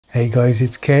Hey guys,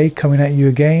 it's Kay coming at you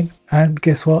again. And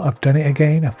guess what? I've done it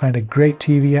again. I found a great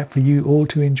TV app for you all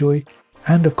to enjoy.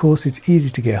 And of course, it's easy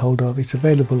to get hold of. It's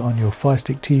available on your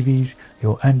FIRESTICK TVs,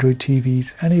 your Android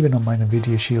TVs, and even on my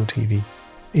Nvidia Shield TV.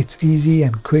 It's easy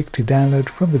and quick to download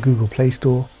from the Google Play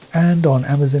Store and on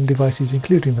Amazon devices,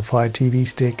 including the Fire TV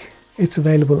Stick. It's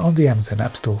available on the Amazon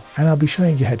App Store, and I'll be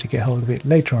showing you how to get hold of it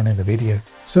later on in the video.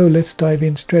 So let's dive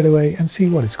in straight away and see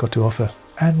what it's got to offer.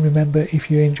 And remember, if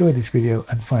you enjoy this video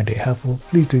and find it helpful,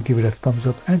 please do give it a thumbs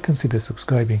up and consider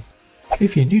subscribing.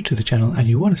 If you're new to the channel and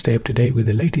you want to stay up to date with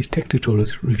the latest tech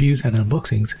tutorials, reviews and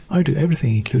unboxings, I do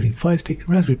everything including FireStick,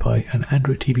 Raspberry Pi and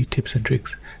Android TV tips and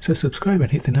tricks, so subscribe and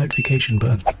hit the notification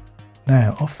button.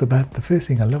 Now off the bat, the first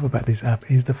thing I love about this app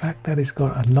is the fact that it's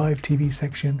got a live TV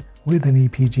section with an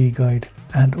EPG guide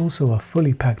and also a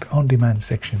fully packed on-demand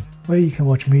section where you can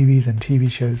watch movies and TV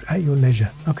shows at your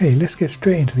leisure. Okay, let's get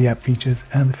straight into the app features,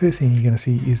 and the first thing you're going to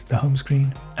see is the home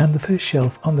screen, and the first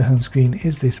shelf on the home screen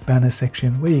is this banner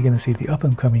section where you're going to see the up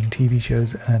and coming TV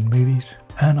shows and movies.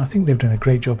 And I think they've done a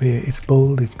great job here. It's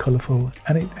bold, it's colourful,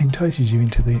 and it entices you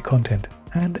into the content.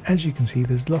 And as you can see,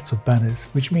 there's lots of banners,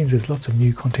 which means there's lots of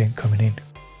new content coming in.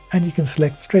 And you can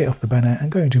select straight off the banner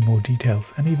and go into more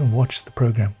details and even watch the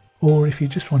program. Or if you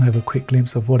just want to have a quick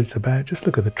glimpse of what it's about, just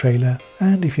look at the trailer.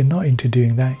 And if you're not into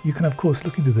doing that, you can of course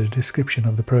look into the description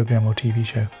of the program or TV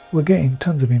show. We're getting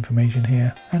tons of information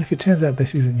here, and if it turns out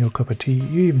this isn't your cup of tea,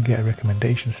 you even get a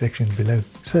recommendation section below.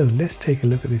 So let's take a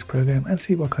look at this program and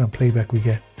see what kind of playback we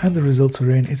get. And the results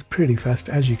are in. It's pretty fast,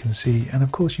 as you can see, and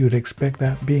of course you would expect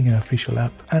that being an official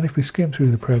app. And if we skim through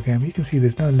the program, you can see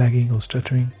there's no lagging or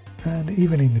stuttering, and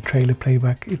even in the trailer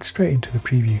playback, it's straight into the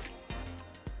preview.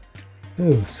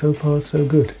 Oh, so far so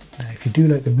good. Now if you do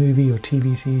like the movie or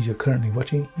TV series you're currently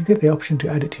watching, you get the option to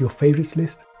add it to your favorites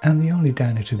list, and the only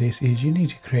downer to this is you need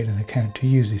to create an account to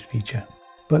use this feature.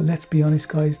 But let's be honest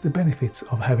guys, the benefits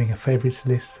of having a favorites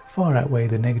list far outweigh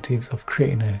the negatives of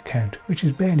creating an account, which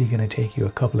is barely going to take you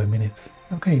a couple of minutes.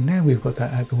 Okay, now we've got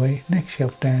that out of the way, next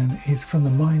shelf down is from the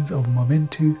minds of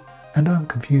Mometu, and I'm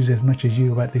confused as much as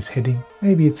you about this heading.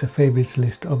 Maybe it's a favorites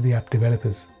list of the app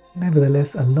developers.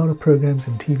 Nevertheless, a lot of programs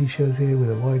and TV shows here with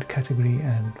a wide category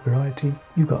and variety.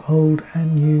 You've got old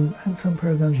and new, and some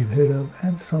programs you've heard of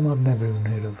and some I've never even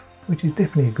heard of, which is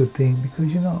definitely a good thing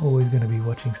because you're not always going to be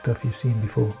watching stuff you've seen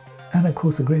before. And of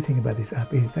course the great thing about this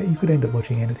app is that you could end up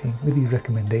watching anything with these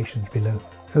recommendations below.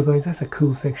 So guys, that's a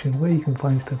cool section where you can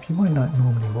find stuff you might not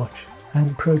normally watch.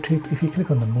 And pro tip, if you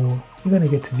click on the more, you're going to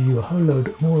get to view a whole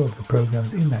load more of the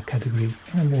programs in that category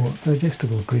in a more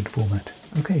digestible grid format.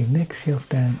 Okay, next shelf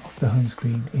down off the home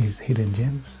screen is hidden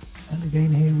gems, and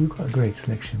again here we've got a great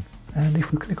selection, and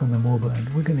if we click on the more button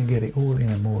we're going to get it all in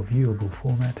a more viewable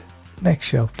format. Next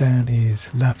shelf down is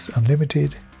Laughs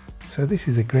Unlimited, so this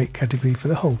is a great category for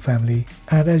the whole family,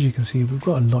 and as you can see we've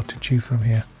got a lot to choose from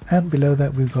here. And below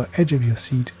that we've got edge of your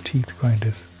seat teeth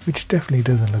grinders, which definitely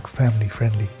doesn't look family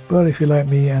friendly. But if you're like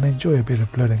me and enjoy a bit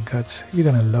of blood and guts, you're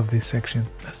going to love this section,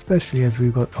 especially as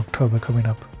we've got October coming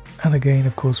up. And again,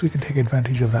 of course, we can take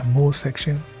advantage of that more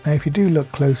section. Now if you do look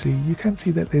closely, you can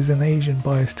see that there's an Asian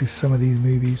bias to some of these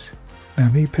movies. Now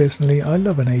me personally, I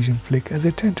love an Asian flick as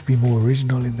they tend to be more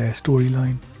original in their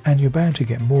storyline, and you're bound to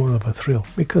get more of a thrill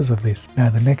because of this. Now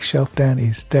the next shelf down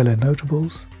is Stellar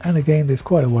Notables, and again there's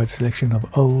quite a wide selection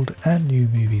of old and new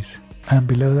movies. And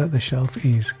below that the shelf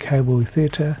is Cowboy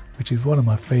Theatre, which is one of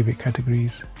my favourite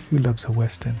categories. Who loves a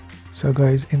western? So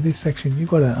guys, in this section you've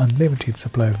got an unlimited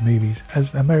supply of movies,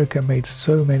 as America made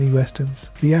so many westerns.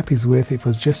 The app is worth it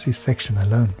for just this section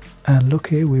alone. And look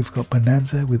here, we've got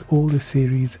Bonanza with all the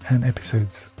series and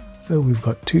episodes. So we've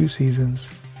got 2 seasons,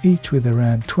 each with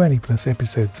around 20 plus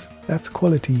episodes. That's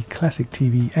quality classic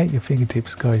TV at your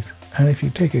fingertips guys. And if you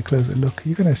take a closer look,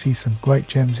 you're going to see some great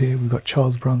gems here. We've got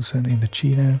Charles Bronson in the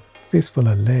Chino, Fistful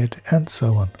of Lead, and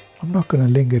so on. I'm not going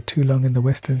to linger too long in the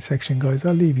western section guys,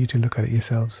 I'll leave you to look at it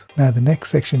yourselves. Now the next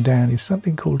section down is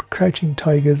something called Crouching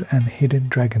Tigers and Hidden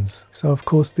Dragons. So of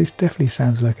course this definitely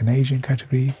sounds like an Asian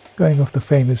category, going off the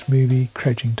famous movie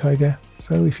Crouching Tiger.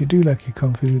 So if you do like your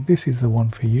kung fu, this is the one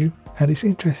for you. And it's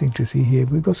interesting to see here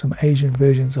we've got some Asian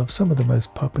versions of some of the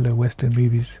most popular western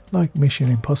movies like Mission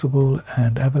Impossible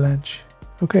and Avalanche.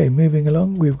 Okay, moving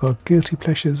along, we've got Guilty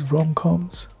Pleasures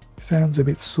rom-coms. Sounds a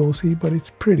bit saucy, but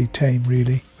it's pretty tame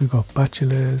really. We've got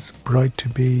Bachelors, Bride to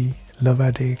Be, Love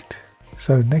Addict.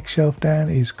 So next shelf down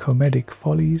is Comedic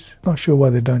Follies. Not sure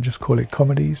why they don't just call it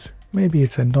comedies. Maybe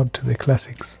it's a nod to the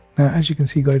classics. Now as you can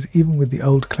see guys, even with the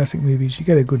old classic movies you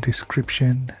get a good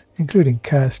description, including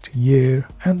cast, year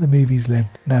and the movie's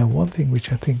length. Now one thing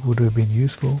which I think would have been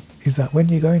useful is that when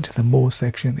you go into the more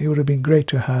section, it would have been great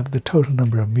to have the total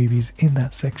number of movies in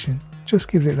that section, just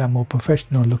gives it that more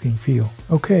professional looking feel.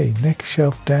 Okay, next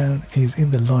shelf down is In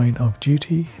the Line of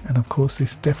Duty, and of course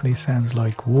this definitely sounds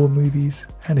like war movies,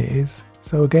 and it is.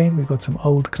 So again, we've got some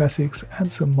old classics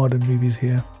and some modern movies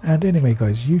here. And anyway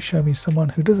guys, you show me someone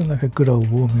who doesn't like a good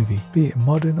old war movie, be it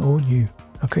modern or new.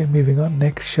 Okay, moving on,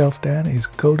 next shelf down is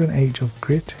Golden Age of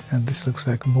Grit, and this looks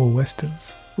like more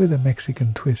westerns with a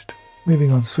Mexican twist.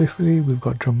 Moving on swiftly, we've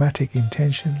got Dramatic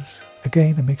Intentions.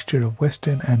 Again, a mixture of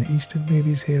western and eastern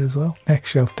movies here as well. Next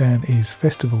shelf down is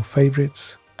Festival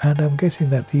Favorites. And I'm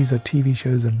guessing that these are TV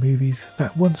shows and movies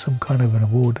that won some kind of an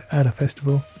award at a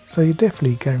festival. So you're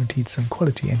definitely guaranteed some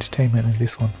quality entertainment in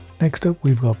this one. Next up,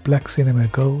 we've got Black Cinema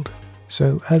Gold.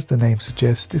 So as the name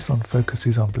suggests, this one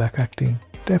focuses on black acting.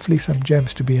 Definitely some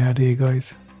gems to be had here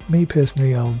guys. Me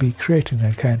personally, I'll be creating an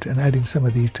account and adding some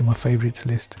of these to my favourites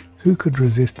list. Who could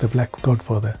resist the Black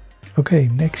Godfather? Okay,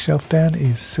 next shelf down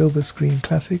is Silver Screen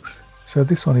Classics. So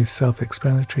this one is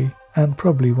self-explanatory and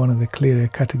probably one of the clearer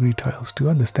category titles to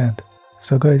understand.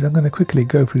 So guys, I'm going to quickly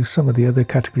go through some of the other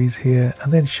categories here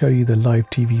and then show you the live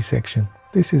TV section.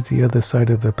 This is the other side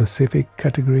of the Pacific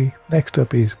category. Next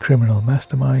up is Criminal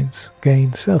Masterminds.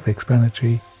 Again,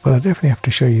 self-explanatory, but I definitely have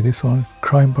to show you this one,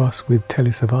 Crime Boss with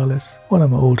Telly Savalas, one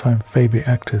of my all-time favourite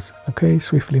actors. Okay,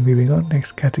 swiftly moving on,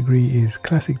 next category is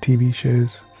Classic TV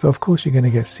Shows. So of course you're going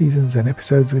to get seasons and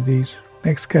episodes with these.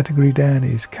 Next category down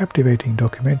is Captivating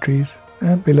Documentaries.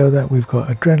 And below that we've got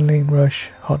Adrenaline Rush,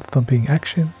 Hot Thumping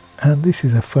Action. And this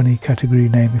is a funny category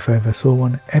name if I ever saw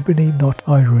one, Ebony Not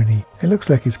Irony. It looks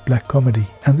like it's black comedy,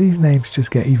 and these names just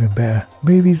get even better.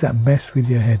 Movies that mess with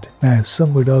your head. Now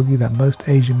some would argue that most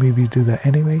Asian movies do that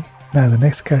anyway. Now the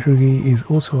next category is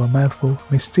also a mouthful,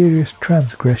 Mysterious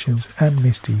Transgressions and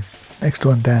Misdeeds. Next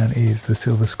one down is the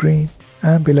Silver Screen.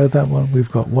 And below that one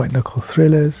we've got White Knuckle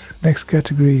Thrillers. Next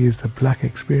category is the Black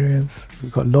Experience.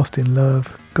 We've got Lost in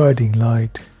Love, Guiding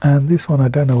Light, and this one I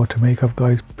don't know what to make of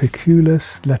guys,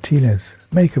 Peculiars Latinas.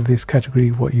 Make of this category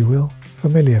what you will.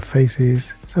 Familiar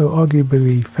faces, so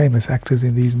arguably famous actors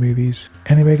in these movies.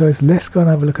 Anyway guys, let's go and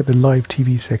have a look at the live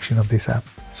TV section of this app.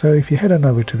 So if you head on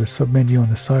over to the sub menu on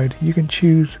the side, you can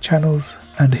choose channels,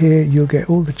 and here you'll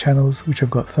get all the channels which have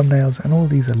got thumbnails, and all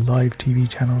these are live TV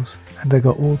channels. And they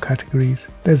got all categories.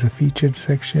 There's a featured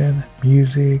section,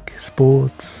 music,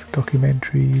 sports,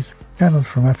 documentaries, channels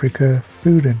from Africa,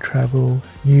 food and travel,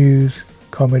 news,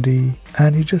 comedy,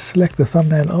 and you just select the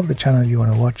thumbnail of the channel you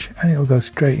want to watch and it'll go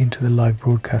straight into the live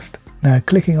broadcast. Now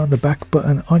clicking on the back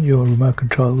button on your remote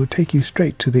control will take you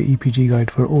straight to the EPG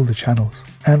guide for all the channels.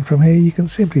 And from here you can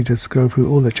simply just scroll through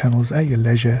all the channels at your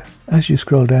leisure. As you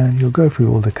scroll down you'll go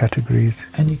through all the categories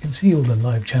and you can see all the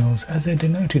live channels as they're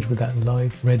denoted with that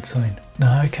live red sign.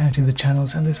 Now I counted the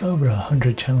channels and there's over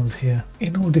 100 channels here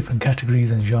in all different categories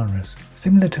and genres,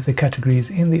 similar to the categories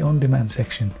in the on-demand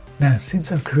section. Now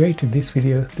since I've created this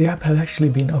video, the app has actually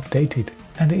been updated.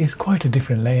 And it is quite a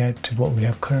different layout to what we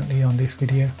have currently on this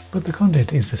video, but the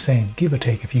content is the same, give or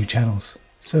take a few channels.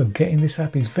 So getting this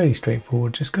app is very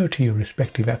straightforward. Just go to your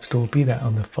respective app store, be that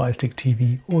on the FIRESTICK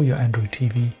TV or your Android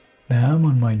TV. Now I'm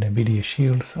on my NVIDIA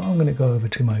Shield, so I'm going to go over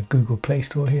to my Google Play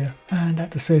Store here, and at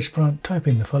the search prompt type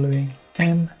in the following,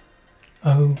 Mometu.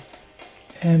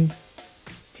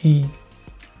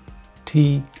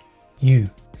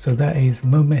 So that is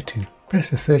Mometu. Press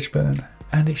the search button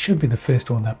and it should be the first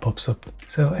one that pops up.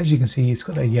 So as you can see, it's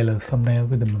got that yellow thumbnail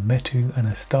with a Mometu and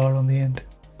a star on the end.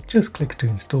 Just click to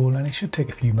install and it should take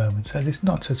a few moments as it's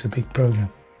not such a big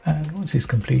program. And once it's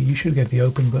complete, you should get the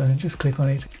open button, just click on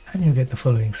it and you'll get the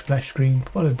following splash screen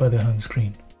followed by the home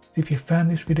screen. If you found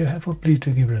this video helpful, please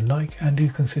do give it a like and do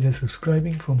consider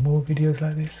subscribing for more videos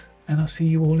like this, and I'll see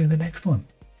you all in the next one.